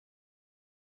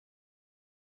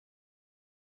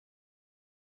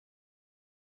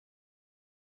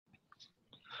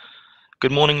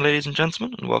Good morning, ladies and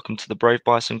gentlemen, and welcome to the Brave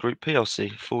Bison Group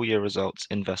PLC full year results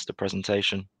investor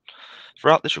presentation.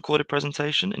 Throughout this recorded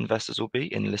presentation, investors will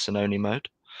be in listen-only mode.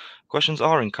 Questions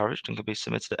are encouraged and can be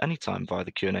submitted at any time via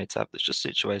the Q&A tab that's just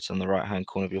situated on the right-hand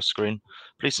corner of your screen.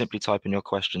 Please simply type in your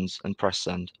questions and press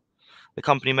send. The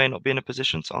company may not be in a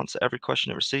position to answer every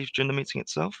question it receives during the meeting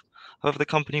itself. However, the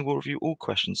company will review all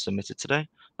questions submitted today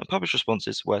and publish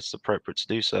responses where it's appropriate to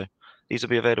do so. These will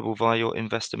be available via your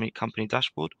Investor Meet company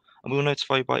dashboard, and we will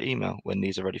notify you by email when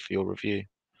these are ready for your review.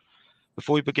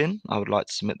 Before we begin, I would like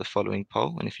to submit the following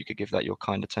poll, and if you could give that your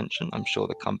kind attention, I'm sure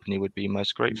the company would be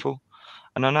most grateful.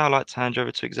 And I'd now like to hand you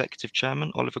over to Executive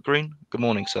Chairman Oliver Green. Good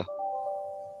morning, sir.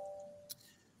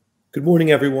 Good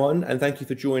morning, everyone, and thank you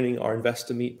for joining our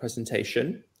Investor Meet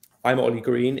presentation. I'm Ollie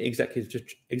Green,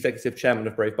 Executive Chairman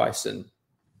of Brave Bison.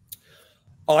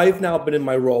 I've now been in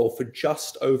my role for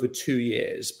just over 2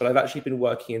 years, but I've actually been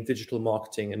working in digital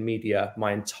marketing and media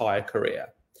my entire career.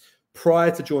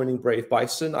 Prior to joining Brave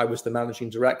Bison, I was the Managing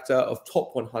Director of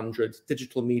Top 100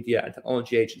 digital media and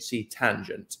technology agency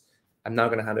Tangent. I'm now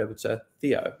going to hand over to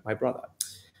Theo, my brother.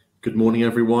 Good morning,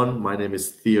 everyone. My name is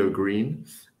Theo Green.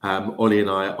 Ollie and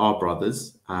I are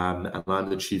brothers, and I'm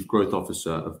the Chief Growth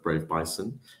Officer of Brave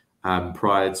Bison.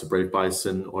 Prior to Brave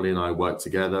Bison, Ollie and I worked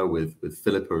together with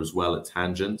Philippa as well at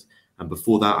Tangent. And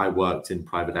before that, I worked in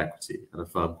private equity at a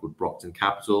firm called Brockton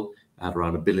Capital. I had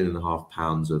around £1.5 billion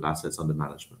of assets under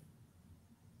management.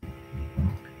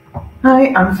 Hi,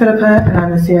 I'm Philippa and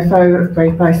I'm the CFO of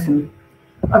Brave Bison.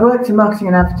 I've worked in marketing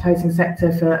and advertising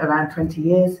sector for around 20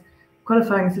 years,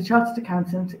 qualifying as a chartered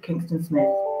accountant at Kingston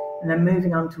Smith, and then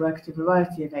moving on to work at a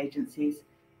variety of agencies,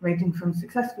 ranging from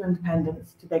successful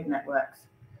independents to big networks.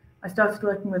 I started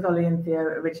working with Ollie and Theo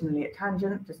originally at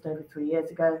Tangent just over 3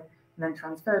 years ago, and then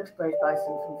transferred to Brave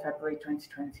Bison from February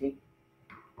 2020.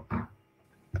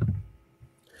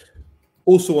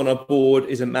 Also on our board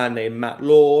is a man named Matt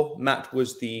Law. Matt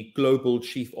was the Global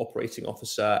Chief Operating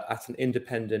Officer at an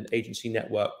independent agency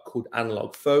network called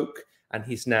Analog Folk, and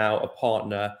he's now a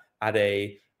partner at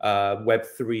a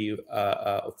Web3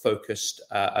 focused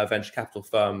venture capital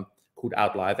firm called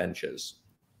Outlier Ventures.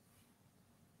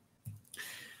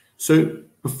 So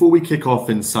before we kick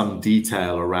off in some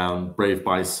detail around Brave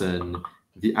Bison,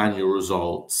 the annual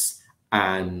results,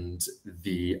 and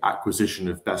the acquisition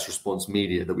of Best Response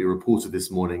Media that we reported this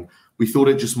morning, we thought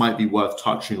it just might be worth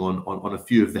touching on a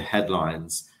few of the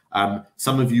headlines.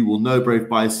 Some of you will know Brave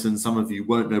Bison, some of you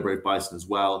won't know Brave Bison as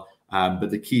well.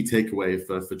 But the key takeaway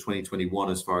for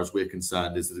 2021, as far as we're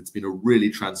concerned, is that it's been a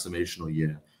really transformational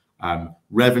year.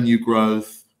 Revenue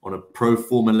growth on a pro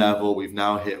forma level, we've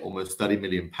now hit almost £30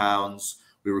 million.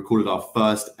 We recorded our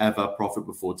first ever profit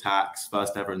before tax,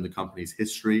 first ever in the company's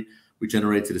history. We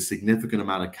generated a significant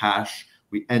amount of cash.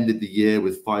 We ended the year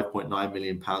with £5.9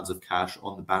 million of cash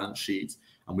on the balance sheet,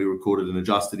 and we recorded an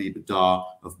adjusted EBITDA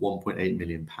of £1.8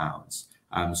 million.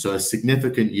 So a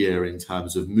significant year in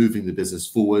terms of moving the business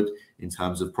forward, in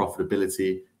terms of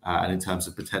profitability, and in terms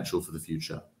of potential for the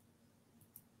future.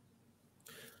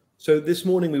 So this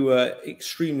morning we were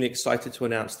extremely excited to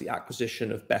announce the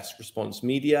acquisition of Best Response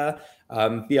Media.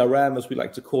 BRM, as we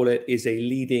like to call it, is a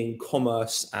leading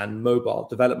commerce and mobile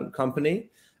development company.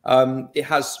 It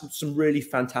has some really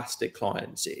fantastic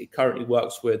clients. It currently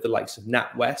works with the likes of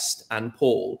NatWest and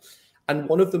Paul. And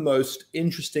one of the most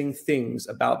interesting things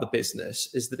about the business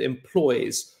is that it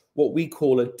employs what we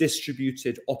call a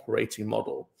distributed operating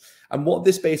model. And what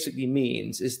this basically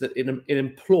means is that it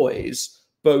employs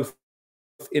both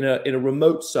in a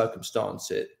remote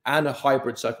circumstance and a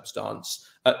hybrid circumstance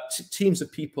teams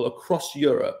of people across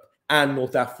Europe and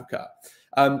North Africa.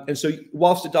 And so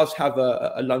whilst it does have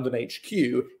a London HQ,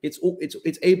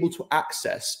 it's able to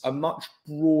access a much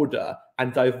broader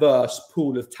and diverse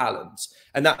pool of talent.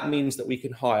 And that means that we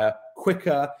can hire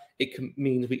quicker. It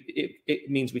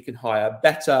means we can hire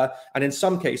better. And in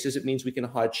some cases, it means we can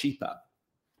hire cheaper.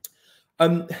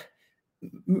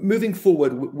 Moving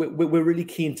forward, we're really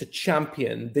keen to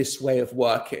champion this way of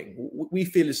working. We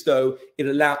feel as though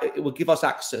it will give us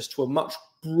access to a much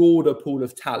broader pool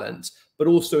of talent, but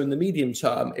also in the medium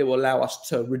term, it will allow us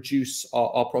to reduce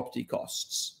our property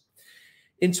costs.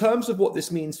 In terms of what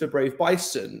this means for Brave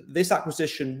Bison, this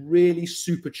acquisition really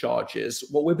supercharges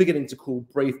what we're beginning to call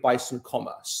Brave Bison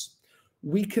Commerce.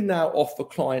 We can now offer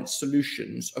clients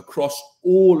solutions across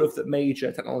all of the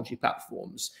major technology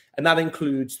platforms. And that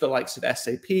includes the likes of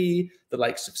SAP, the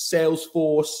likes of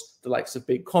Salesforce, the likes of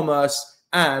BigCommerce,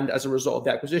 and as a result of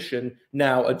the acquisition,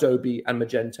 now Adobe and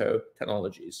Magento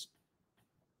technologies.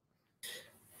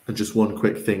 And just one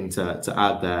quick thing to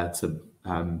add there to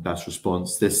Best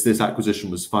Response. This acquisition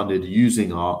was funded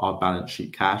using our balance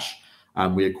sheet cash.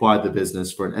 and we acquired the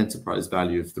business for an enterprise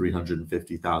value of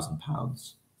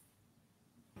 £350,000.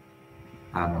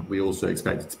 And we also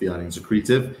expect it to be earnings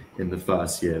accretive in the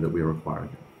first year that we are acquiring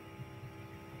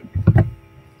it.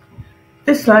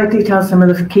 This slide details some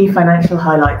of the key financial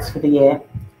highlights for the year.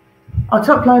 Our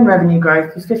top line revenue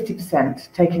growth was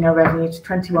 50%, taking our revenue to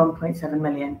 21.7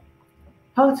 million.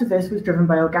 Part of this was driven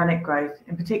by organic growth,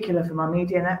 in particular from our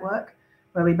media network,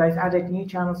 where we both added new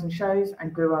channels and shows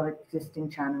and grew our existing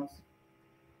channels.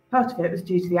 Part of it was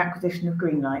due to the acquisition of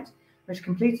Greenlight, which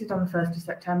completed on the 1st of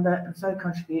September and so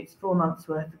contributes 4 months'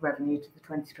 worth of revenue to the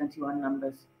 2021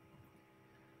 numbers.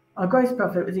 Our gross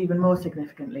profit was even more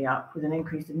significantly up, with an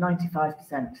increase of 95%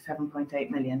 to 7.8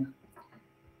 million.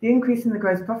 The increase in the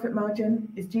gross profit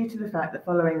margin is due to the fact that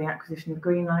following the acquisition of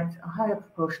Greenlight, a higher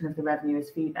proportion of the revenue is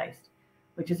fee-based,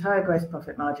 which has higher gross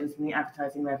profit margins than the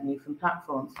advertising revenue from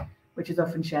platforms, which is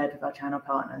often shared with our channel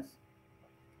partners.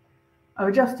 Our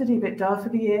adjusted EBITDA for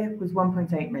the year was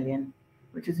 1.8 million,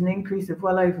 which is an increase of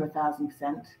well over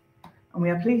 1,000%, and we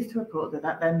are pleased to report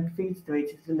that then feeds through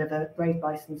to deliver Brave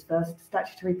Bison's first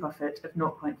statutory profit of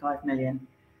 0.5 million,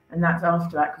 and that's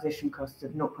after acquisition costs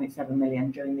of 0.7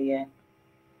 million during the year.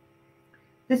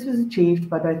 This was achieved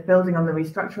by both building on the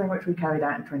restructuring which we carried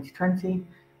out in 2020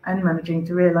 and managing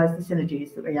to realise the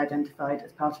synergies that we identified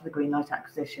as part of the Greenlight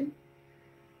acquisition.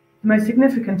 The most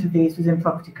significant of these was in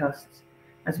property costs,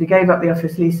 as we gave up the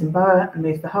office lease in Borough and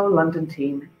moved the whole London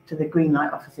team to the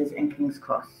Greenlight offices in King's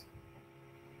Cross.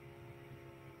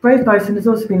 Brave Bison has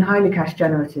also been highly cash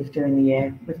generative during the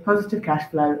year, with positive cash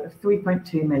flow of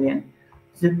 3.2 million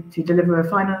to deliver a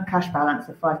final cash balance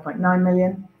of 5.9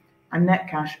 million and net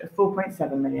cash of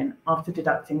 4.7 million after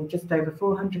deducting just over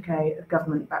 400k of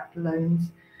government-backed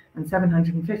loans and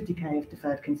 750k of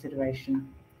deferred consideration.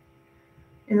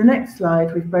 In the next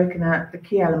slide, we've broken out the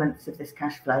key elements of this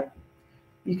cash flow.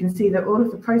 You can see that all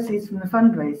of the proceeds from the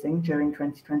fundraising during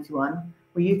 2021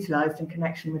 were utilised in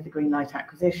connection with the Greenlight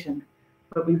acquisition,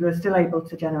 but we were still able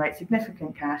to generate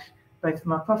significant cash both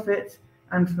from our profits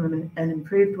and from an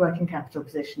improved working capital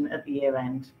position at the year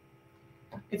end.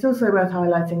 It's also worth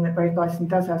highlighting that Brave Bison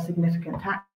does have significant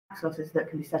tax losses that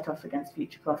can be set off against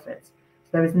future profits. So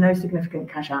there is no significant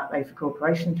cash outlay for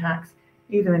corporation tax,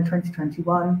 either in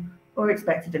 2021 or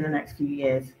expected in the next few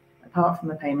years, apart from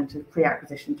the payment of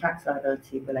pre-acquisition tax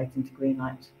liability relating to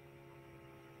Greenlight.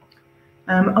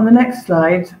 On the next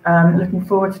slide, looking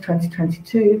forward to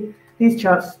 2022, these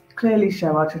charts clearly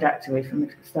show our trajectory from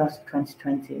the start of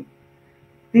 2020.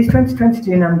 These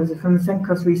 2022 numbers are from the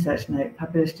Sencos research note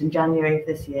published in January of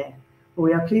this year, but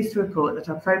we are pleased to report that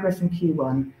our progress in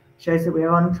Q1 shows that we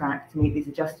are on track to meet these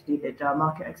adjusted EBITDA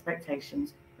market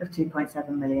expectations of 2.7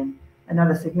 million,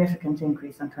 another significant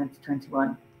increase on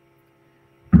 2021.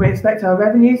 We expect our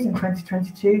revenues in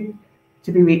 2022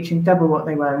 to be reaching double what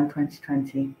they were in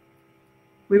 2020.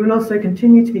 We will also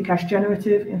continue to be cash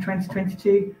generative in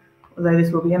 2022, although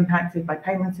this will be impacted by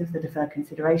payments of the deferred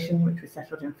consideration, which was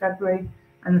settled in February,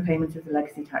 and the payment of the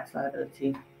legacy tax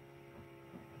liability.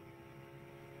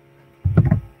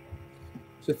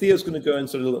 So Theo's going to go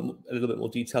into a little bit more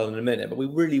detail in a minute, but we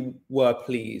really were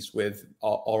pleased with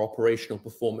our operational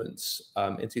performance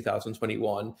in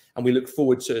 2021, and we look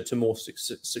forward to more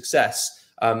success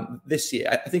this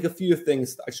year. I think a few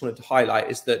things that I just wanted to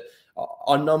highlight is that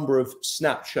our number of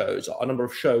Snap shows, our number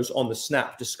of shows on the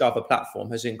Snap Discover platform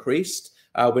has increased.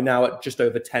 We're now at just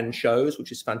over 10 shows,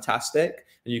 which is fantastic.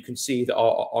 And you can see that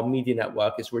our media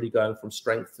network is really going from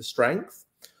strength to strength.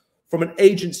 From an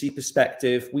agency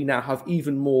perspective, we now have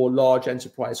even more large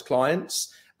enterprise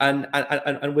clients. And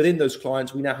within those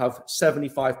clients, we now have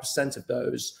 75% of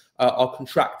those are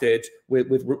contracted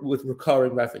with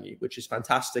recurring revenue, which is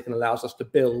fantastic and allows us to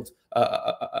build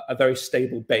a very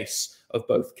stable base of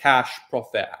both cash,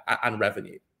 profit, and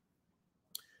revenue.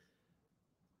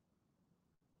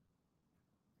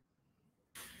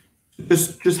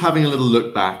 Just having a little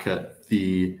look back at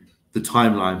the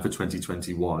timeline for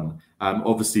 2021.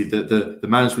 Obviously, the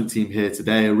management team here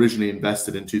today originally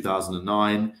invested in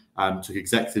 2009, took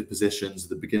executive positions at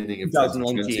the beginning of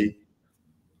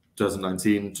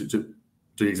 2019 to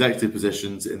executive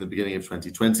positions in the beginning of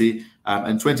 2020,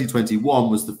 and 2021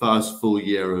 was the first full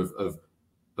year of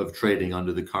trading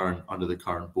under the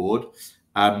current board.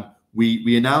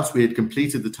 We announced we had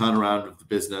completed the turnaround of the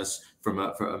business from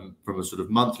a sort of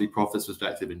monthly profits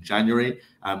perspective in January.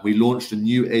 We launched a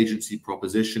new agency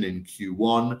proposition in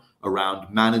Q1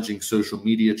 around managing social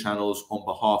media channels on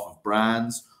behalf of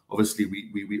brands. Obviously,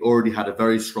 we already had a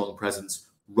very strong presence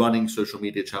running social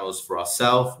media channels for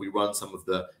ourselves. We run some of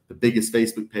the biggest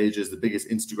Facebook pages, the biggest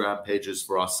Instagram pages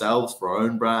for ourselves, for our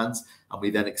own brands, and we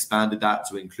then expanded that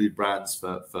to include brands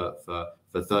for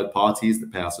third parties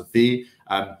that pay us a fee.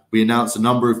 We announced a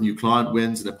number of new client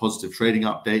wins and a positive trading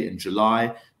update in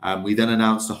July. We then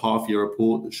announced a half-year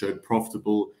report that showed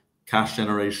profitable cash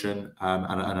generation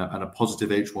and a positive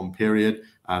H1 period,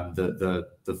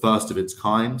 the first of its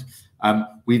kind.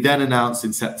 We then announced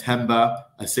in September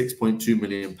a £6.2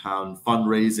 million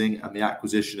fundraising and the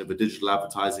acquisition of a digital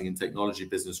advertising and technology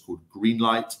business called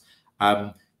Greenlight.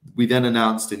 We then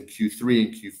announced in Q3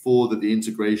 and Q4 that the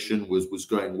integration was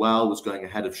going well, was going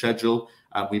ahead of schedule.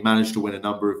 We managed to win a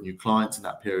number of new clients in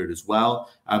that period as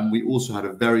well. We also had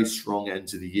a very strong end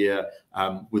to the year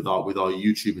with our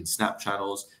YouTube and Snap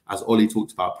channels. As Ollie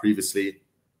talked about previously,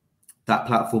 that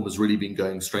platform has really been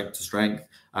going strength to strength.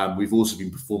 We've also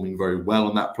been performing very well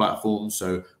on that platform.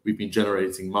 So we've been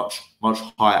generating much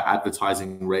higher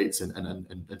advertising rates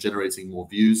and generating more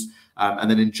views.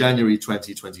 And then in January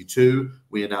 2022,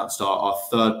 we announced our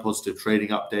third positive trading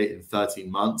update in 13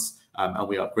 months. And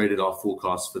we upgraded our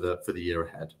forecast for the year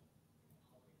ahead.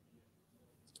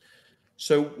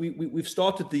 So we've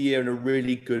started the year in a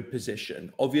really good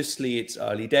position. Obviously, it's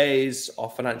early days.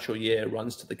 Our financial year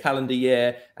runs to the calendar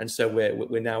year, and so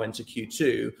we're now into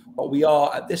Q2. But we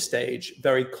are at this stage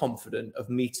very confident of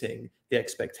meeting the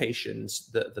expectations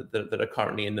that are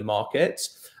currently in the market.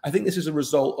 I think this is a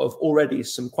result of already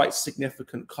some quite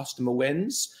significant customer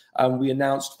wins. We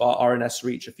announced via RNS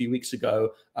Reach a few weeks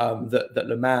ago that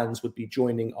Le Mans would be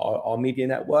joining our media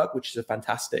network, which is a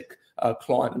fantastic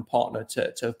client and partner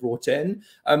to have brought in.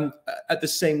 At the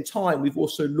same time, we've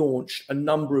also launched a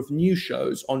number of new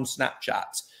shows on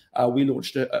Snapchat. We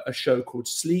launched a show called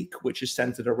Sleek, which is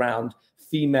centered around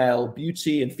female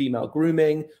beauty and female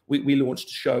grooming. We launched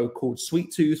a show called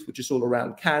Sweet Tooth, which is all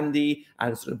around candy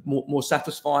and sort of more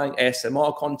satisfying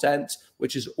ASMR content,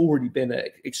 which has already been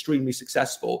extremely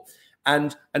successful.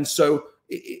 And so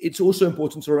it's also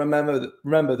important to remember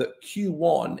that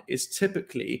Q1 is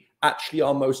typically actually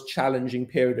our most challenging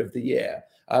period of the year.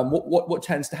 What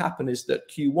tends to happen is that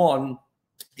Q1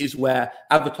 is where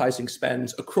advertising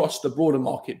spends across the broader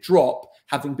market drop,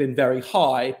 having been very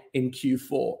high in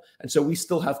Q4. And so we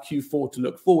still have Q4 to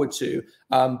look forward to.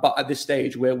 But at this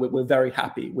stage, we're very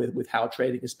happy with how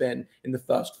trading has been in the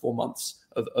first 4 months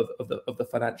of the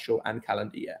financial and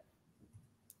calendar year.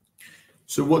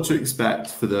 So what to expect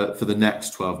for the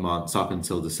next 12 months up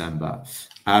until December?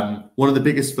 One of the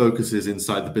biggest focuses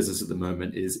inside the business at the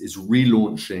moment is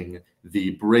relaunching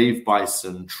the Brave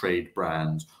Bison trade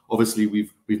brand. Obviously,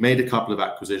 we've made a couple of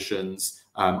acquisitions.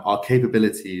 Our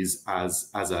capabilities as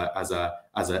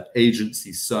an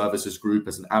agency services group,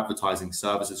 as an advertising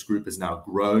services group, has now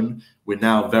grown. We're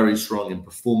now very strong in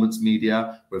performance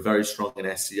media. We're very strong in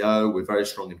SEO. We're very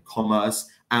strong in commerce,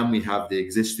 and we have the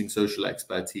existing social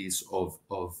expertise of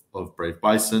Brave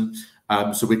Bison.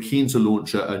 So we're keen to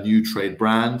launch a new trade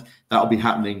brand. That'll be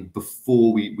happening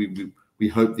before we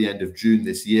hope the end of June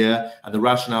this year. And the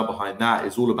rationale behind that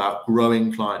is all about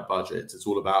growing client budgets. It's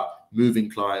all about moving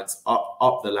clients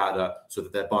up the ladder so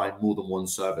that they're buying more than one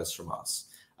service from us.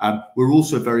 We're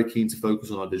also very keen to focus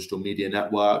on our digital media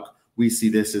network. We see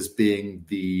this as being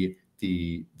the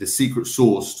secret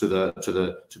sauce to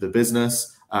the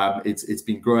business. It's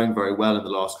been growing very well in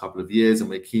the last couple of years, and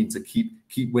we're keen to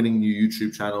keep winning new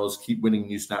YouTube channels, keep winning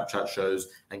new Snapchat shows,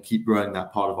 and keep growing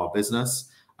that part of our business.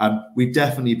 We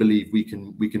definitely believe we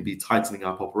can be tightening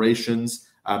up operations.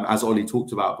 As Ollie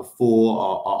talked about before,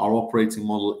 our operating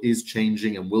model is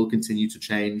changing and will continue to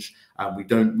change. We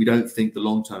don't think the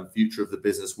long-term future of the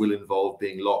business will involve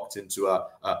being locked into a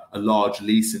large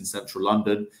lease in central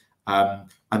London. And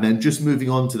then just moving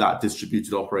on to that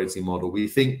distributed operating model, we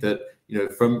think that, you know,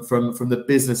 from the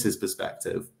business's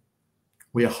perspective,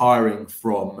 we are hiring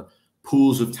from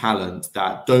pools of talent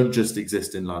that don't just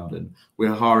exist in London.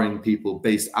 We're hiring people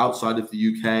based outside of the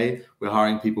UK. We're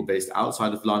hiring people based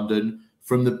outside of London.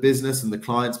 From the business and the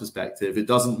client's perspective, it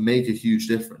doesn't make a huge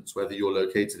difference whether you're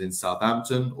located in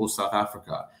Southampton or South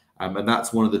Africa. And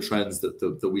that's one of the trends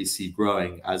that we see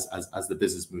growing as the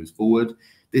business moves forward.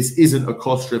 This isn't a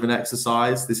cost-driven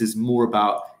exercise. This is more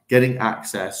about getting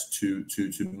access to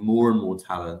more and more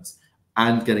talent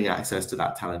and getting access to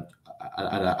that talent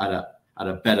at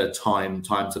a better time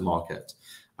to market.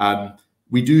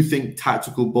 We do think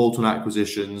tactical bolt-on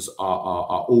acquisitions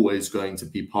are always going to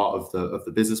be part of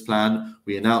the business plan.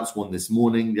 We announced one this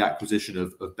morning, the acquisition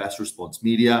of Best Response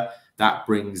Media. That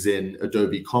brings in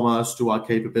Adobe Commerce to our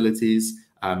capabilities.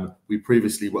 We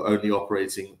previously were only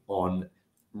operating on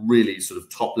really sort of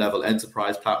top-level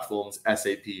enterprise platforms,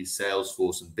 SAP,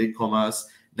 Salesforce, and BigCommerce.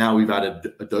 Now we've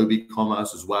added Adobe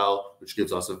Commerce as well, which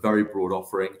gives us a very broad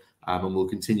offering, and we'll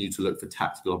continue to look for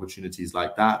tactical opportunities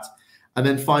like that. And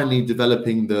then finally,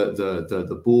 developing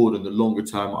the board and the longer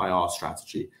term IR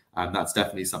strategy. And that's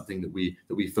definitely something that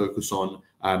we focus on.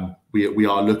 We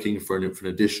are looking for an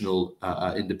additional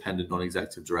independent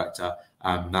non-executive director.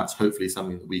 That's hopefully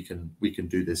something that we can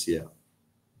do this year.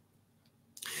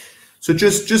 So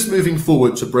just moving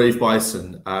forward to Brave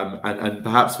Bison, and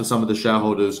perhaps for some of the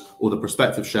shareholders or the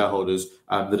prospective shareholders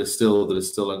that are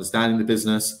still understanding the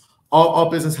business, our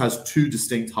business has two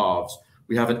distinct halves.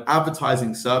 We have an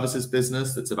advertising services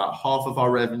business that's about half of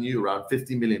our revenue, around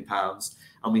 £50 million,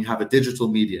 and we have a digital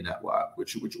media network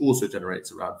which also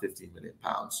generates around £15 million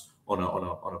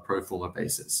on a pro forma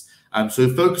basis.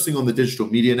 So focusing on the digital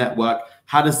media network,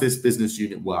 how does this business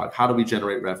unit work? How do we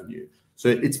generate revenue? So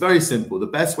it's very simple. The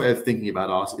best way of thinking about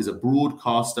us is a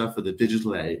broadcaster for the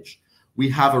digital age. We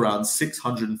have around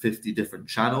 650 different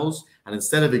channels, and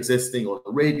instead of existing on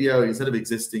the radio, instead of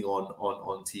existing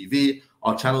on TV,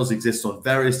 our channels exist on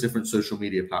various different social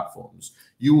media platforms.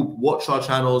 You will watch our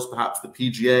channels, perhaps the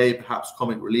PGA, perhaps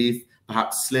Comic Relief,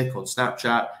 perhaps Slick on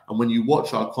Snapchat, and when you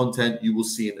watch our content, you will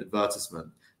see an advertisement.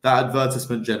 That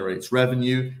advertisement generates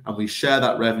revenue, and we share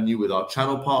that revenue with our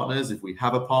channel partners if we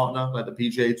have a partner like the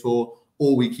PGA Tour,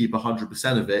 or we keep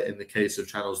 100% of it in the case of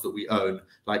channels that we own,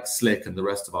 like Slick and the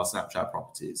rest of our Snapchat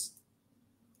properties.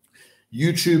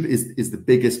 YouTube is the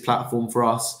biggest platform for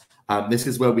us. This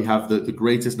is where we have the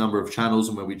greatest number of channels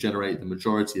and where we generate the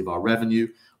majority of our revenue.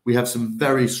 We have some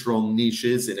very strong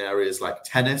niches in areas like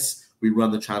tennis. We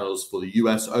run the channels for the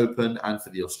US Open and for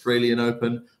the Australian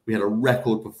Open. We had a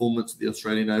record performance at the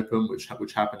Australian Open,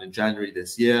 which happened in January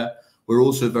this year. We're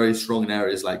also very strong in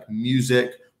areas like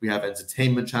music. We have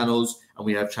entertainment channels, and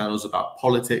we have channels about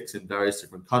politics in various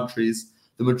different countries.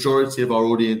 The majority of our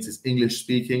audience is English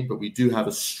speaking, but we do have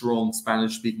a strong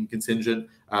Spanish speaking contingent,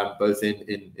 both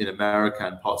in America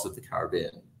and parts of the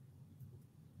Caribbean.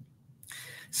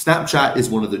 Snapchat is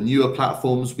one of the newer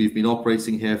platforms. We've been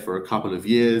operating here for a couple of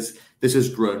years. This has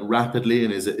grown rapidly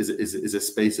and is a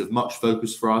space of much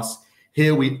focus for us.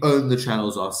 Here we own the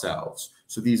channels ourselves.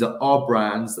 So these are our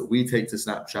brands that we take to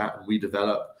Snapchat and we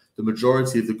develop. The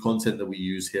majority of the content that we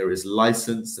use here is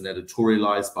licensed and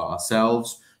editorialized by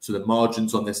ourselves, so the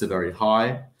margins on this are very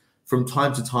high. From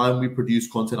time to time, we produce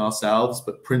content ourselves,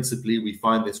 but principally we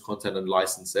find this content and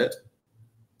license it.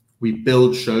 We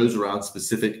build shows around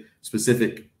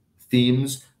specific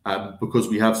themes because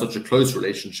we have such a close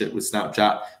relationship with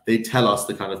Snapchat. They tell us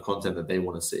the kind of content that they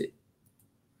want to see.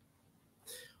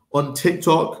 On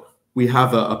TikTok, we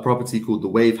have a property called The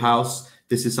Wave House.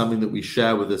 This is something that we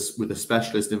share with a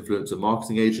specialist influencer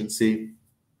marketing agency.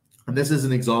 And this is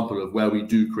an example of where we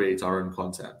do create our own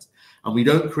content. And we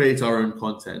don't create our own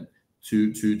content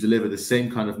to deliver the same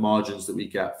kind of margins that we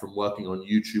get from working on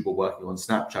YouTube or working on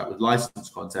Snapchat with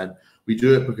licensed content. We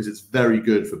do it because it's very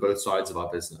good for both sides of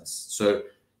our business. So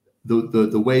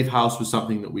the Wave House was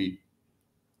something that we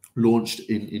launched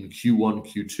in Q1,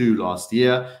 Q2 last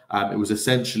year. It was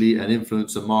essentially an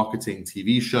influencer marketing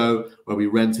TV show where we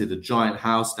rented a giant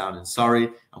house down in Surrey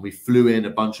and we flew in a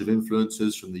bunch of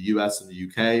influencers from the US and the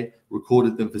UK,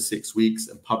 recorded them for 6 weeks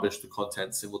and published the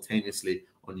content simultaneously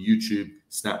on YouTube,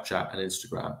 Snapchat and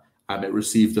Instagram. It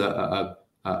received a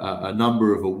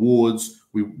number of awards.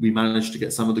 We managed to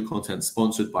get some of the content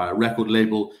sponsored by a record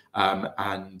label,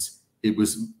 and it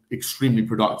was extremely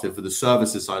productive for the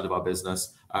services side of our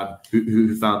business,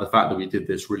 who found the fact that we did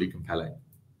this really compelling.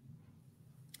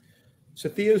 So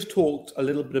Theo's talked a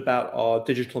little bit about our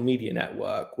digital media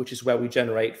network, which is where we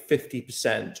generate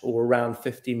 50% or around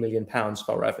 £50 million of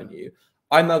our revenue.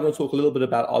 I'm now going to talk a little bit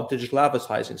about our digital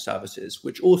advertising services,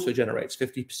 which also generates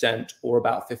 50% or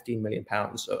about £15 million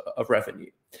of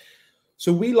revenue.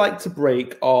 So we like to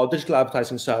break our digital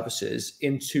advertising services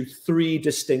into 3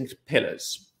 distinct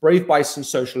pillars: Brave Bison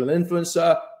Social and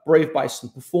Influencer, Brave Bison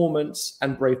Performance,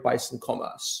 and Brave Bison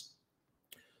Commerce.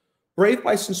 Brave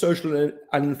Bison Social and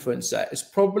Influencer is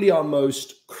probably our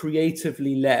most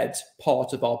creatively led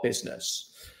part of our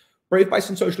business. Brave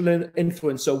Bison Social and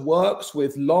Influencer works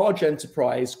with large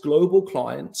enterprise global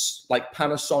clients like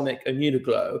Panasonic and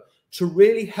Uniqlo to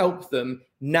really help them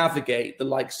navigate the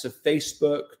likes of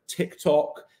Facebook,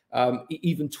 TikTok,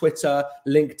 even Twitter,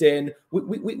 LinkedIn.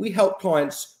 We help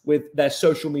clients with their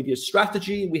social media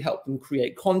strategy. We help them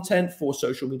create content for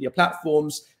social media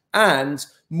platforms. And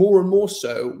more and more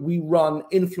so, we run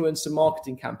influencer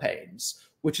marketing campaigns,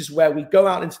 which is where we go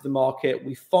out into the market,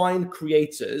 we find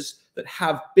creators that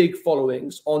have big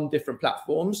followings on different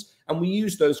platforms, and we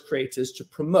use those creators to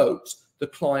promote the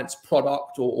client's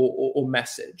product or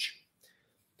message.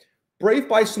 Brave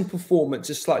Bison Performance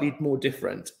is slightly more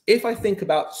different. If I think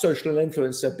about social and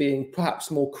influencer being perhaps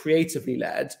more creatively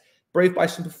led, Brave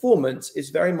Bison Performance is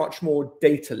very much more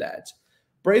data led.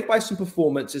 Brave Bison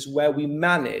Performance is where we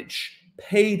manage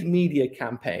paid media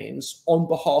campaigns on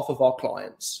behalf of our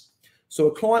clients. So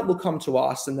a client will come to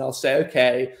us and they'll say,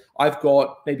 okay, I've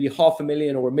got maybe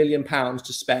 £500,000 or £1 million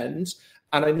to spend,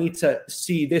 and I need to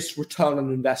see this return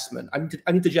on investment.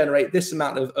 I need to generate this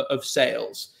amount of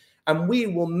sales. And we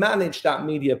will manage that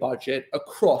media budget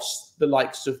across the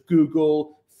likes of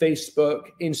Google, Facebook,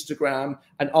 Instagram,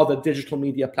 and other digital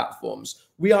media platforms.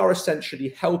 We are essentially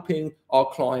helping our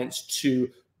clients to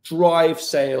drive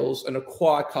sales and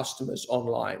acquire customers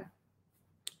online.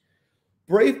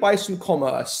 Brave Bison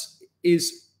Commerce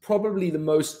is probably the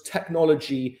most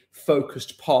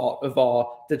technology-focused part of our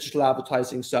digital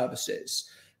advertising services.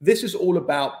 This is all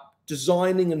about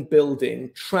designing and building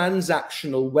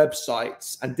transactional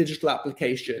websites and digital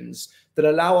applications that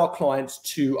allow our clients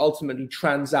to ultimately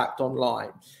transact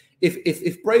online.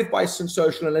 If Brave Bison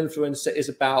Social and Influencer is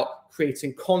about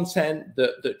creating content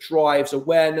that drives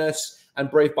awareness, and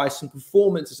Brave Bison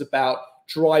Performance is about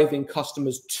driving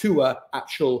customers to a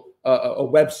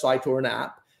website or an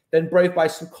app, then Brave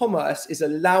Bison Commerce is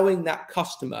allowing that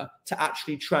customer to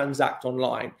actually transact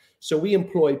online. So we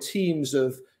employ teams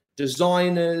of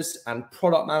designers and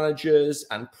product managers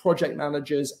and project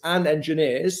managers and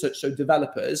engineers, so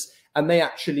developers, and they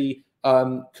actually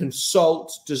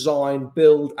consult, design,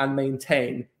 build, and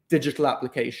maintain digital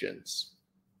applications.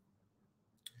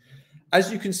 As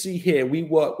you can see here, we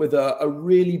work with a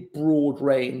really broad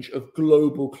range of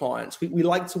global clients. We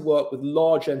like to work with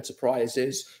large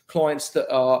enterprises, clients that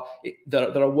are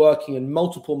working in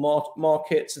multiple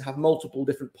markets and have multiple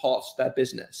different parts of their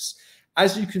business.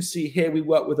 As you can see here, we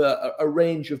work with a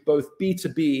range of both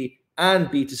B2B and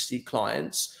B2C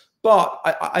clients. But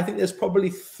I think there's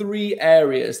probably three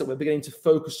areas that we're beginning to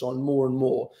focus on more and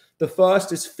more. The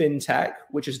first is fintech,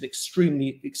 which is an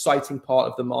extremely exciting part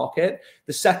of the market.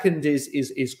 The second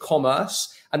is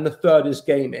commerce, and the third is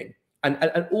gaming.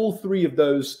 And all three of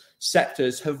those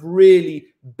sectors have really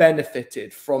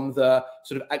benefited from the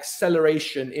sort of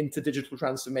acceleration into digital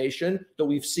transformation that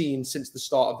we've seen since the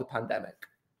start of the pandemic.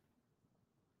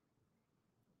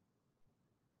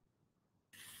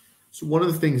 So one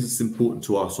of the things that's important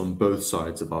to us on both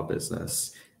sides of our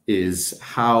business is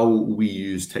how we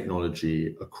use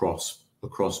technology across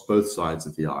both sides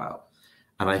of the aisle.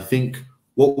 And I think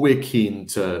what we're keen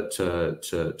to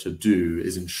do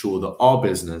is ensure that our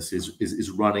business is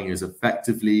running as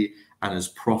effectively and as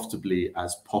profitably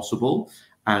as possible.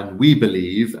 And we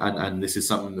believe, and this is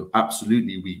something that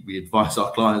absolutely we advise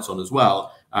our clients on as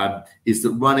well, is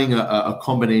that running a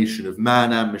combination of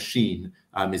man and machine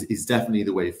is definitely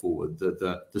the way forward,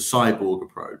 the cyborg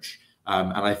approach.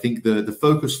 And I think the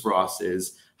focus for us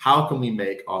is how can we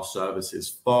make our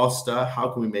services faster? How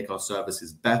can we make our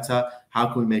services better? How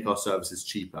can we make our services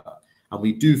cheaper? And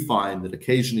we do find that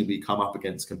occasionally we come up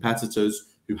against competitors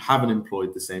who haven't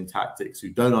employed the same tactics, who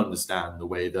don't understand the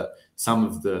way that some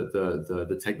of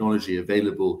the technology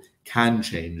available can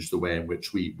change the way in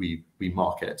which we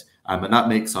market. And that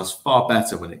makes us far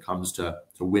better when it comes to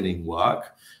winning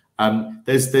work.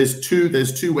 There's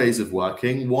two ways of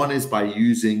working. One is by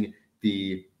using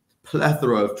the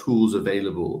plethora of tools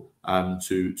available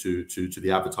to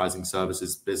the advertising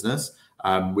services business,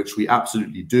 which we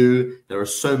absolutely do. There are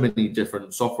so many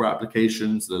different software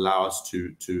applications that allow us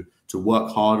to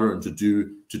work harder and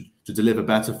to deliver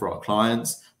better for our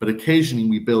clients. But occasionally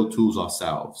we build tools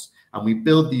ourselves, and we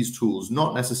build these tools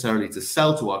not necessarily to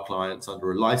sell to our clients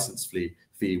under a license fee.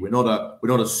 We're not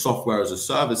a software as a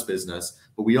service business,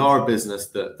 but we are a business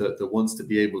that wants to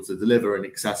be able to deliver in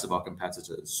excess of our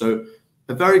competitors. So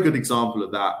a very good example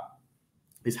of that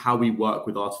is how we work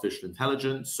with artificial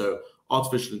intelligence. So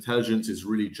artificial intelligence is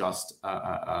really just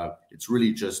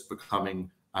becoming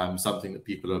something that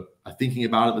people are thinking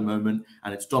about at the moment,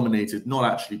 and it's dominated not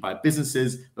actually by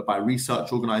businesses but by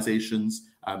research organizations.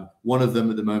 One of them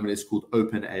at the moment is called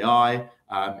OpenAI.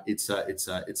 It's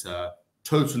a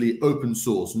totally open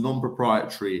source,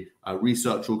 non-proprietary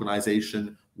research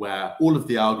organization where all of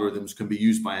the algorithms can be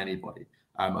used by anybody.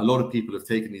 A lot of people have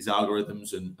taken these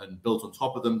algorithms and built on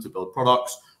top of them to build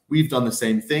products. We've done the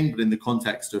same thing, but in the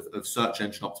context of search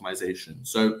engine optimization.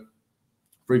 So,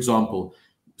 for example,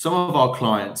 some of our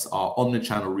clients are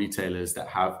omnichannel retailers that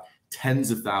have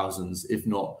tens of thousands, if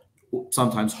not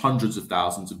sometimes hundreds of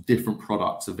thousands of different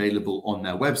products available on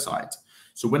their website.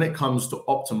 So when it comes to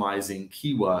optimizing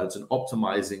keywords and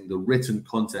optimizing the written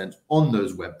content on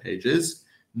those web pages,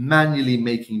 manually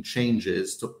making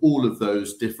changes to all of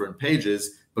those different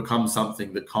pages becomes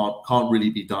something that can't really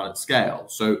be done at scale.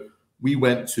 So we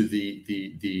went to the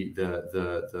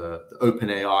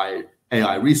OpenAI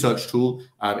AI research tool.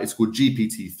 It's called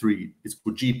GPT-3. It's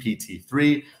called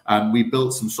GPT-3. We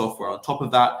built some software on top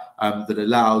of that that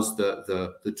allows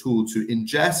the tool to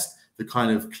ingest the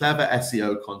kind of clever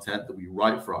SEO content that we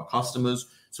write for our customers.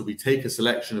 So we take a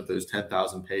selection of those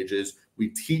 10,000 pages. We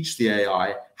teach the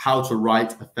AI how to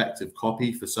write effective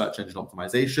copy for search engine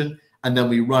optimization, and then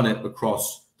we run it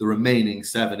across the remaining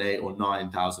 7, 8, or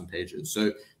 9,000 pages.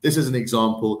 So this is an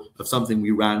example of something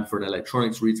we ran for an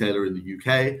electronics retailer in the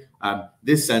UK.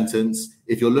 This sentence,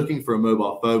 if you're looking for a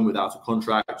mobile phone without a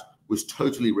contract, was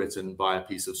totally written by a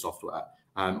piece of software.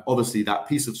 Obviously, that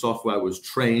piece of software was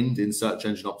trained in search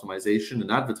engine optimization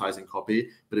and advertising copy,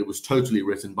 but it was totally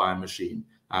written by a machine.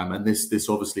 And this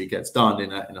obviously gets done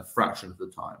in a fraction of the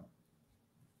time.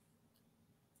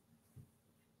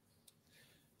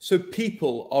 So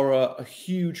people are a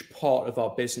huge part of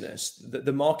our business.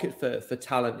 The market for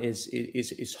talent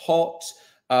is hot,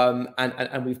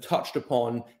 and we've touched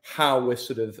upon how we're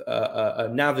sort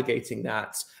of navigating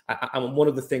that. And one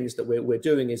of the things that we're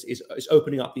doing is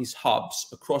opening up these hubs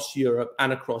across Europe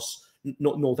and across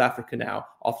North Africa now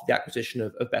after the acquisition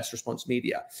of Best Response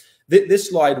Media. This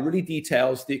slide really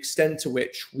details the extent to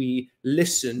which we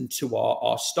listen to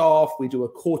our staff. We do a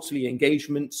quarterly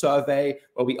engagement survey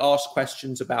where we ask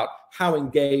questions about how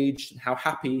engaged and how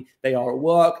happy they are at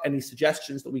work, any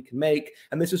suggestions that we can make.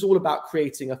 And this is all about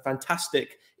creating a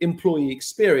fantastic employee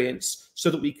experience so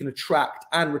that we can attract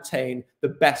and retain the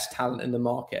best talent in the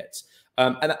market.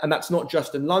 And that's not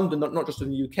just in London, not just in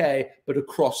the UK, but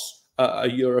across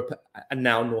Europe and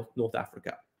now North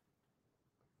Africa.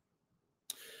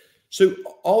 So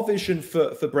our vision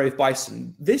for Brave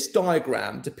Bison, this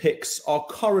diagram depicts our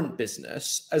current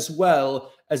business as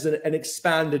well as an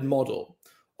expanded model.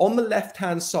 On the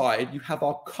left-hand side, you have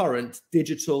our current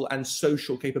digital and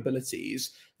social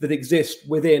capabilities that exist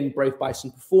within Brave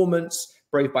Bison Performance,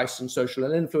 Brave Bison Social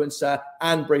and Influencer,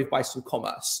 and Brave Bison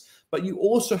Commerce. But you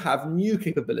also have new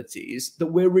capabilities that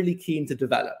we're really keen to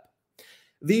develop.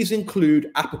 These include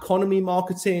app economy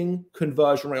marketing,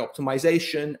 conversion rate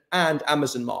optimization, and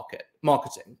Amazon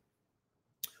marketing.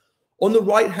 On the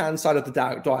right-hand side of the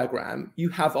diagram, you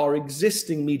have our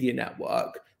existing media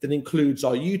network that includes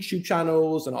our YouTube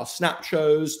channels and our Snap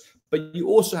shows, but you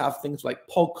also have things like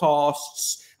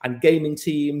podcasts and gaming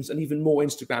teams and even more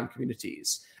Instagram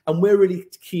communities. And we're really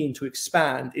keen to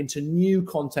expand into new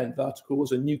content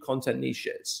verticals and new content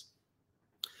niches.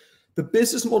 The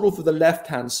business model for the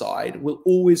left-hand side will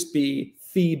always be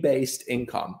fee-based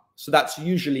income. So that's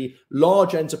usually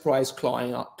large enterprise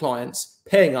clients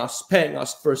paying us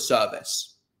for a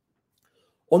service.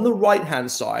 On the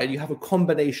right-hand side, you have a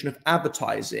combination of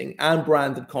advertising and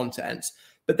branded content,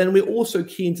 but then we're also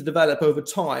keen to develop over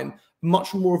time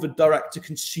much more of a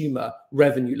direct-to-consumer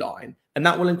revenue line. And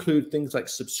that will include things like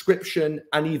subscription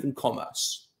and even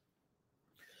commerce.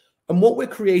 And what we're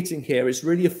creating here is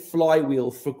really a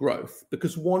flywheel for growth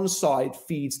because one side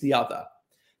feeds the other.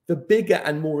 The bigger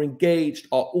and more engaged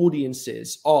our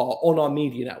audiences are on our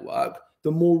media network,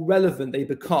 the more relevant they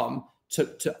become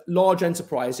to large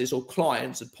enterprises or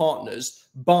clients and partners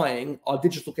buying our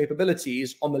digital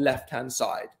capabilities on the left-hand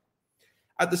side.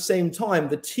 At the same time,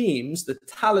 the teams, the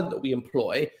talent that we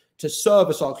employ to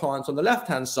service our clients on the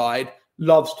left-hand side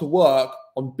loves to work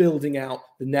on building out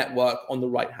the network on the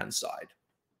right-hand side.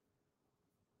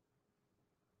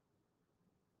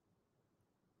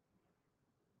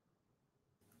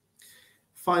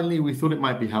 Finally, we thought it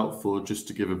might be helpful just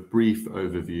to give a brief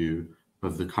overview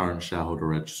of the current shareholder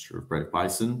register of Brave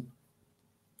Bison.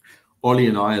 Ollie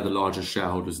and I are the largest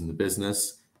shareholders in the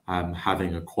business,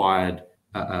 having acquired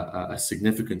a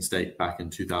significant stake back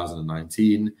in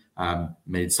 2019,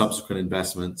 made subsequent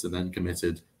investments, and then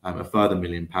committed a further £1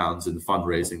 million in the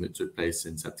fundraising that took place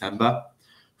in September.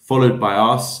 Followed by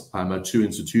us are two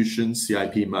institutions,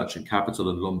 CIP Merchant Capital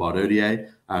and Lombard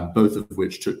Odier, both of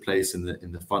which took place in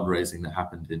the fundraising that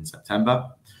happened in September.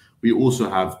 We also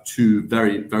have two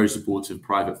very, very supportive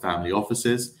private family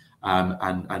offices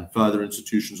and further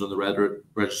institutions on the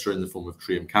register in the form of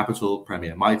Trium Capital,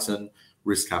 Premier Miton,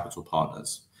 Risk Capital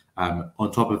Partners.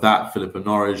 On top of that, Philippa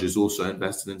Norwich is also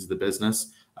invested into the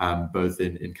business, both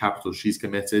in capital she's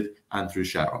committed and through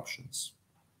share options.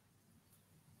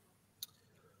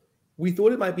 We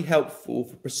thought it might be helpful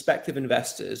for prospective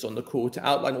investors on the call to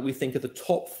outline what we think are the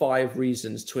top 5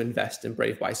 reasons to invest in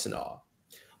Brave Bison are.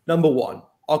 Number 1,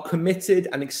 our committed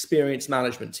and experienced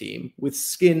management team with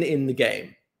skin in the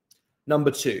game. Number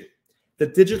 2, the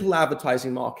digital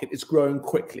advertising market is growing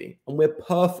quickly, and we're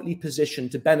perfectly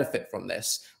positioned to benefit from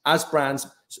this as brands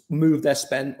move their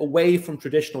spend away from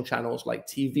traditional channels like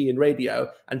TV and radio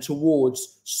and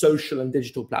towards social and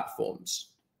digital platforms.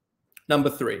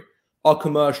 Number 3, our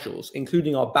commercials,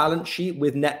 including our balance sheet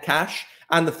with net cash,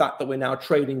 and the fact that we're now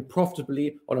trading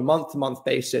profitably on a month-to-month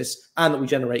basis and that we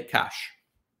generate cash.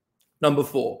 Number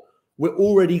 4, we're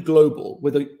already global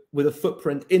with a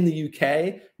footprint in the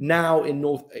UK, now in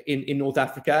North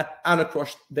Africa, and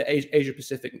across the Asia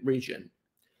Pacific region.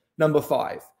 Number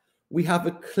 5, we have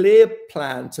a clear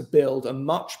plan to build a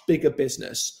much bigger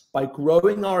business by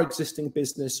growing our existing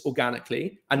business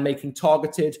organically and making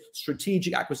targeted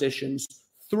strategic acquisitions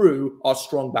through our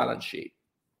strong balance sheet.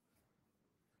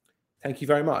 Thank you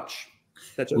very much.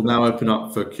 We'll now open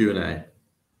up for Q&A.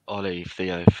 Ollie,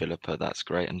 Theo, Philippa, that's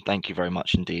great. And thank you very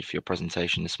much indeed for your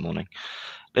presentation this morning.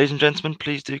 Ladies and gentlemen,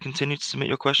 please do continue to submit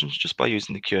your questions just by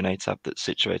using the Q&A tab that's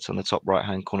situated on the top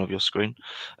right-hand corner of your screen.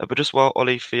 But just while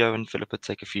Ollie, Theo and Philippa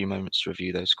take a few moments to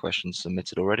review those questions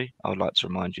submitted already, I would like to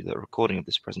remind you that a recording of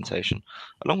this presentation,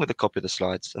 along with a copy of the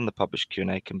slides and the published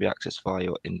Q&A, can be accessed via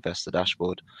your investor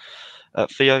dashboard.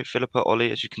 Theo, Philippa,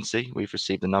 Ollie, as you can see, we've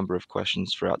received a number of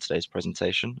questions throughout today's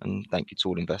presentation, and thank you to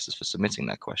all investors for submitting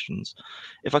their questions.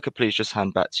 If I could please just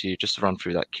hand back to you just to run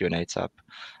through that Q&A tab,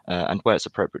 and where it's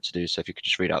appropriate to do so, if you could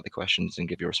just read out the questions and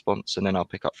give your response, and then I'll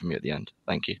pick up from you at the end.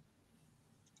 Thank you.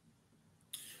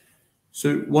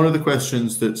 So one of the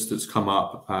questions that's come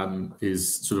up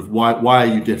is sort of why are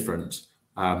you different?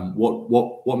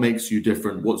 What makes you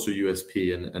different? What's your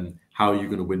USP, and how are you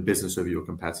going to win business over your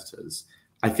competitors?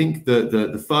 I think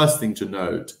the first thing to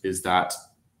note is that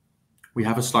we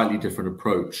have a slightly different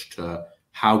approach to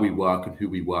how we work and who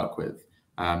we work with.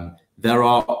 There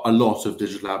are a lot of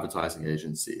digital advertising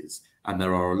agencies, and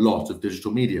there are a lot of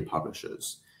digital media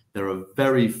publishers. There are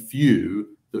very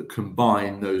few that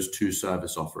combine those two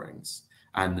service offerings.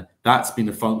 And that's been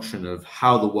a function of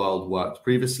how the world worked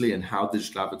previously and how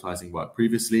digital advertising worked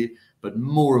previously. But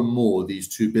more and more, these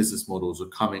two business models are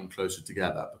coming closer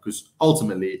together, because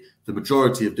ultimately the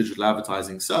majority of digital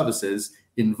advertising services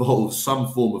involve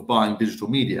some form of buying digital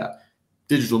media.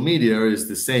 Digital media is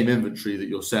the same inventory that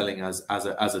you're selling as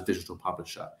a digital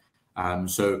publisher.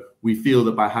 So we feel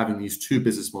that by having these two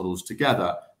business models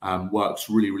together works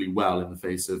really, really well in the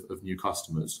face of new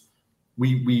customers.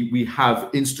 We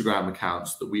have Instagram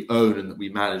accounts that we own and that we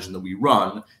manage and that we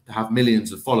run that have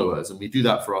millions of followers, and we do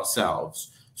that for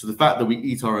ourselves. So the fact that we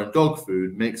eat our own dog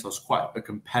food makes us quite a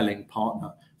compelling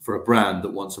partner for a brand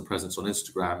that wants a presence on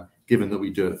Instagram, given that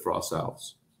we do it for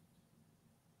ourselves.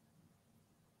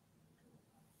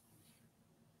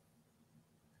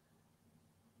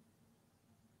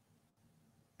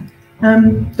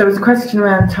 There was a question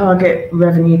around target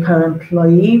revenue per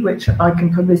employee, which I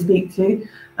can probably speak to.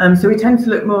 So we tend to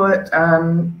look more at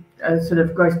a sort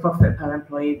of gross profit per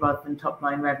employee rather than top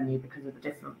line revenue, because of the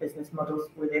different business models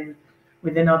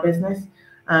within our business.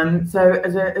 So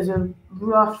as a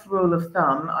rough rule of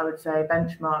thumb, I would say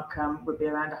benchmark would be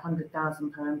around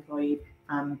 100,000 per employee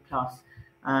plus.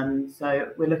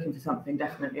 So we're looking for something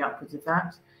definitely upwards of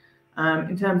that.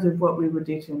 In terms of what we would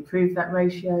do to improve that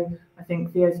ratio, I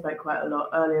think Theo spoke quite a lot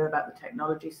earlier about the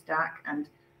technology stack and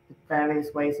the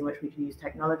various ways in which we can use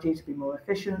technology to be more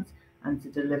efficient and to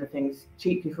deliver things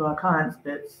cheaply for our clients,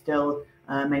 but still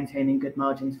maintaining good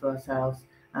margins for ourselves.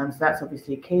 So that's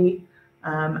obviously key.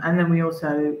 And then we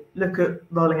also look at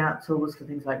rolling out tools for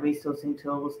things like resourcing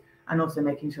tools, and also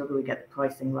making sure that we get the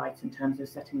pricing right in terms of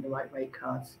setting the right rate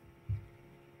cards.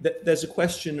 There's a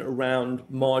question around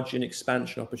margin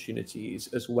expansion opportunities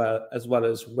as well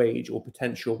as wage or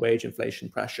potential wage inflation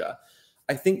pressure.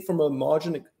 I think from a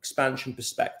margin expansion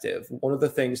perspective, one of the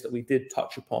things that we did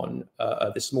touch upon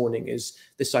this morning is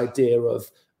this idea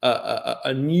of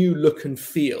a new look and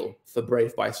feel for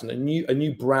Brave Bison, a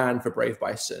new brand for Brave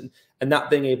Bison, and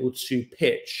that being able to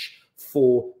pitch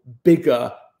for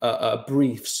bigger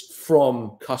briefs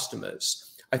from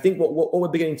customers. I think what we're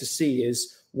beginning to see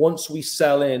is, once we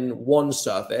sell in one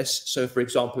service, so for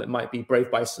example, it might be Brave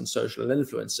Bison Social and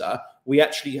Influencer, we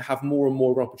actually have more and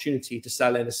more opportunity to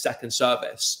sell in a second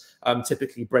service.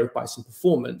 Typically, Brave Bison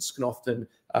Performance can often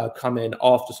come in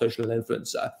after Social and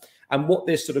Influencer. And what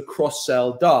this sort of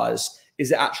cross-sell does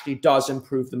is it actually does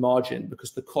improve the margin,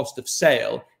 because the cost of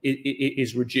sale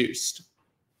is reduced.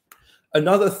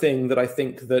 Another thing that I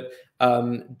think that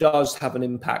does have an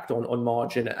impact on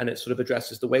margin, and it sort of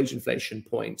addresses the wage inflation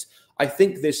point, I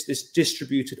think this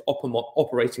distributed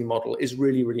operating model is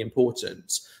really, really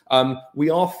important. We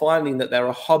are finding that there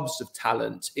are hubs of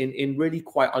talent in really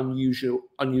quite unusual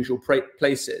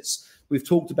places. We've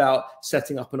talked about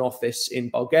setting up an office in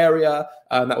Bulgaria.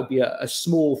 That would be a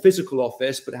small physical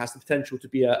office, but it has the potential to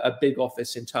be a big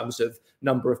office in terms of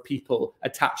number of people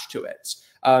attached to it.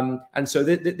 And so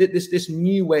this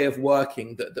new way of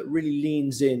working that really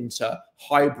leans into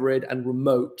hybrid and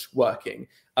remote working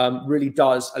really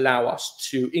does allow us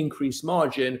to increase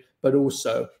margin, but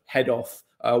also head off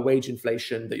wage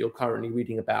inflation that you're currently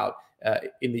reading about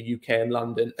in the UK and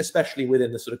London, especially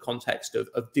within the sort of context of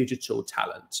digital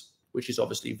talent, which is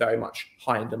obviously very much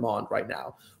high in demand right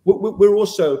now. We're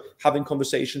also having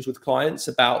conversations with clients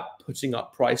about putting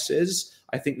up prices.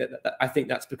 I think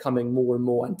that's becoming more and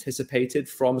more anticipated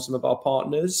from some of our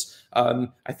partners.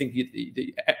 I think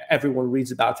everyone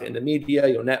reads about it in the media.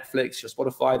 Your Netflix, your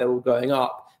Spotify, they're all going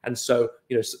up, and so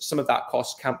some of that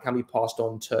cost can be passed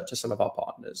on to some of our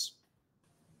partners.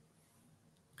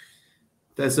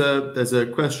 There's a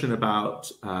question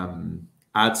about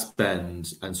ad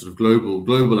spend and sort of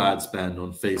global ad spend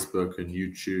on Facebook and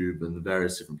YouTube and the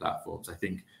various different platforms. I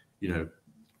think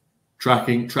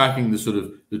tracking the sort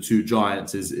of the two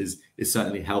giants is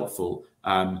certainly helpful.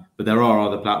 But there are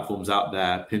other platforms out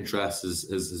there. Pinterest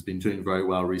has been doing very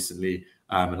well recently,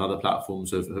 and other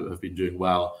platforms have been doing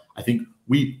well. I think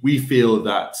we feel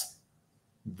that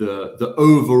the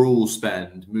overall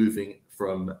spend moving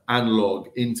from analog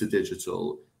into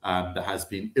digital that has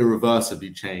been irreversibly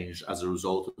changed as a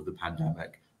result of the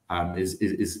pandemic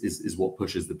is what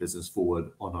pushes the business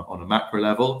forward on a macro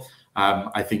level.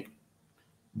 I think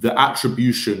the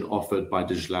attribution offered by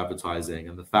digital advertising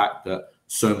and the fact that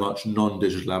so much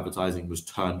non-digital advertising was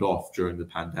turned off during the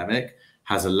pandemic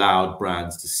has allowed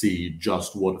brands to see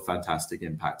just what a fantastic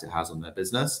impact it has on their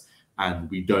business.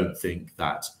 And we don't think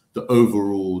that the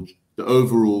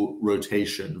overall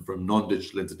rotation from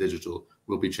non-digital into digital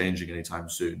will be changing anytime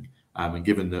soon. And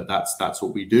given that that's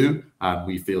what we do,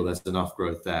 we feel there's enough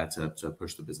growth there to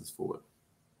push the business forward.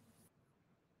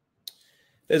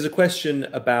 There's a question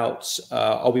about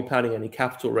are we planning any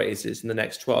capital raises in the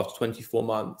next 12 to 24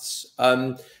 months?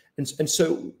 And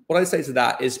so what I say to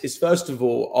that is first of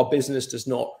all, our business does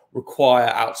not require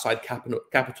outside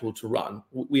capital to run.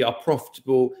 We are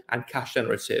profitable and cash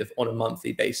generative on a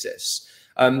monthly basis.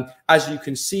 As you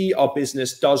can see, our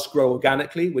business does grow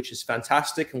organically, which is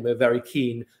fantastic, and we're very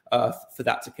keen for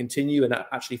that to continue and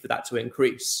actually for that to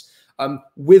increase.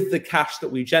 With the cash that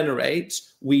we generate,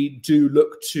 we do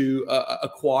look to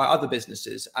acquire other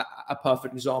businesses. A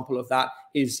perfect example of that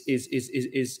is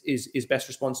Best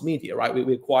Response Media, right?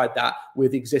 We acquired that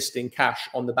with existing cash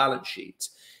on the balance sheet.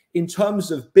 In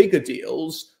terms of bigger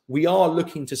deals, we are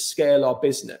looking to scale our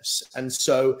business, and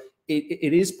so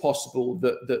it is possible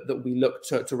that we look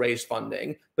to raise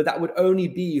funding, but that would only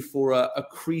be for a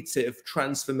accretive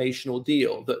transformational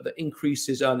deal that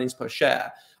increases earnings per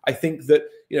share. I think that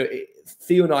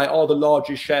Theo and I are the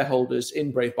largest shareholders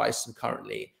in Brave Bison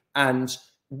currently, and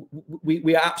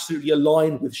we are absolutely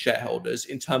aligned with shareholders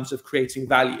in terms of creating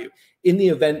value. In the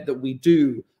event that we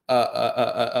do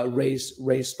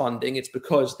raise funding, it's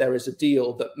because there is a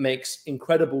deal that makes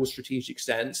incredible strategic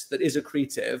sense, that is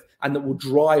accretive, and that will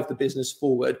drive the business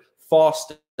forward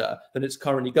faster than it's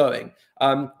currently going.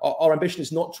 Our ambition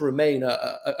is not to remain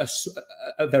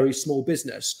a very small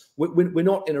business. We're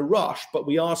not in a rush, but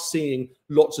we are seeing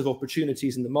lots of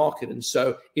opportunities in the market. And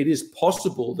so it is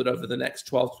possible that over the next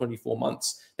 12 to 24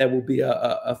 months, there will be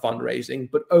a fundraising,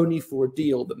 but only for a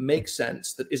deal that makes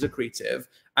sense, that is accretive.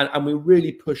 And we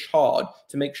really push hard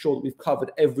to make sure that we've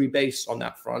covered every base on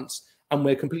that front. And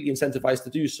we're completely incentivized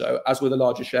to do so, as we're the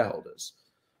largest shareholders.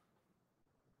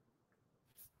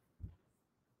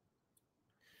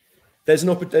 There's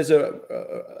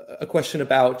a question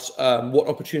about what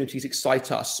opportunities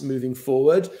excite us moving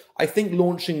forward. I think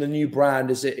launching the new brand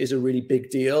is a really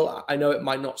big deal. I know it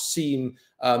might not seem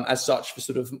as such for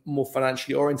sort of more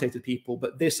financially orientated people,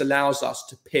 but this allows us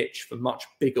to pitch for much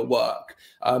bigger work.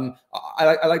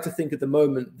 I like to think at the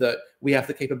moment that we have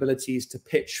the capabilities to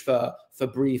pitch for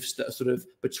briefs that are sort of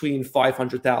between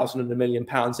 500,000 and £1 million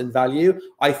in value.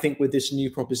 I think with this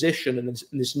new proposition and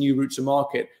this new route to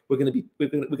market, we're going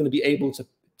to be able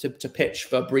to pitch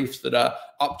for briefs that are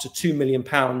up to £2 million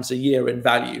a year in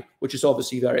value, which is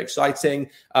obviously very exciting.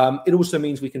 It also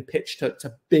means we can pitch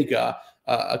to bigger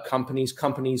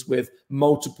companies with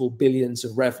multiple billions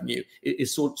of revenue. It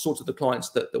is sort of the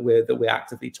clients that we're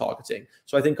actively targeting.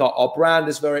 So I think our brand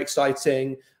is very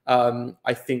exciting.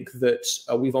 I think that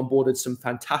we've onboarded some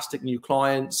fantastic new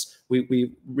clients.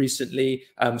 We recently,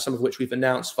 some of which we've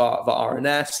announced via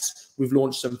RNS. We've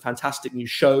launched some fantastic new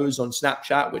shows on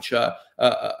Snapchat, which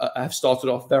have started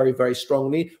off very, very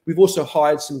strongly. We've also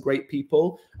hired some great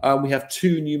people. We have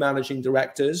 2 new managing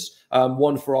directors,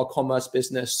 one for our commerce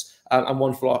business and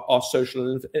one for our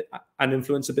social and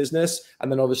influencer business. And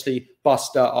then obviously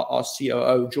Buster, our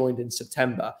COO, joined in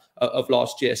September of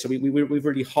last year. So we've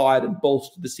really hired and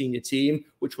bolstered the senior team,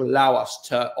 which will allow us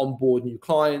to onboard new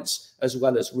clients as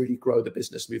well as really grow the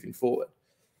business moving forward.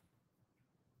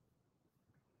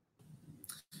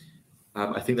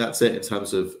 I think that's it in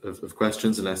terms of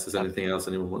questions, unless there's anything else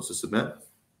anyone wants to submit.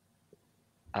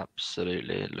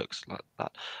 Absolutely, it looks like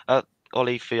that.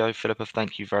 Ollie, Theo, Philippa,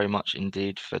 thank you very much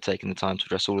indeed for taking the time to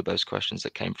address all of those questions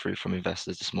that came through from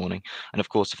investors this morning. And of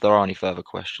course, if there are any further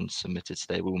questions submitted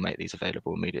today, we will make these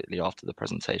available immediately after the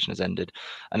presentation has ended.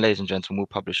 And ladies and gentlemen, we'll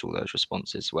publish all those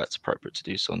responses where it's appropriate to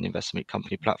do so on the Investor Meet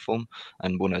Company platform,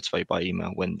 and we'll notify you by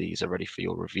email when these are ready for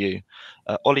your review.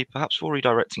 Ollie, perhaps for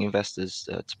redirecting investors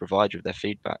to provide you with their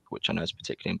feedback, which I know is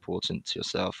particularly important to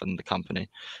yourself and the company,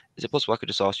 is it possible I could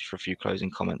just ask you for a few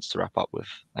closing comments to wrap up with?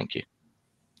 Thank you.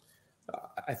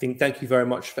 I think thank you very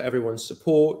much for everyone's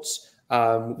support.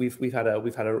 We've had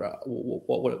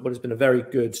what has been a very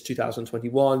good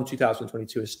 2021.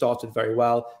 2022 has started very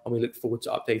well, and we look forward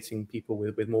to updating people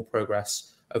with more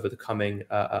progress over the coming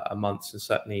months, and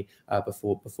certainly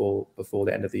before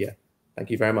the end of the year. Thank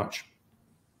you very much.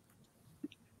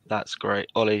 That's great.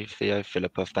 Ollie, Theo,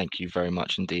 Philippa, thank you very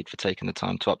much indeed for taking the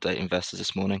time to update investors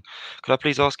this morning. Could I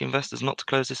please ask investors not to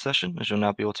close this session, as you'll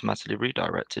now be automatically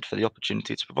redirected for the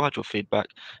opportunity to provide your feedback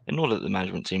in order that the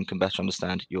management team can better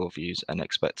understand your views and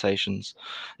expectations.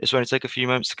 This will only take a few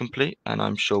moments to complete, and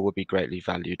I'm sure will be greatly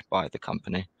valued by the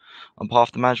company. On behalf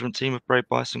of the management team of Brave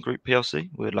Bison Group PLC,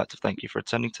 we would like to thank you for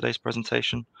attending today's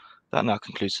presentation. That now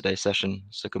concludes today's session,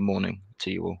 so good morning to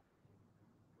you all.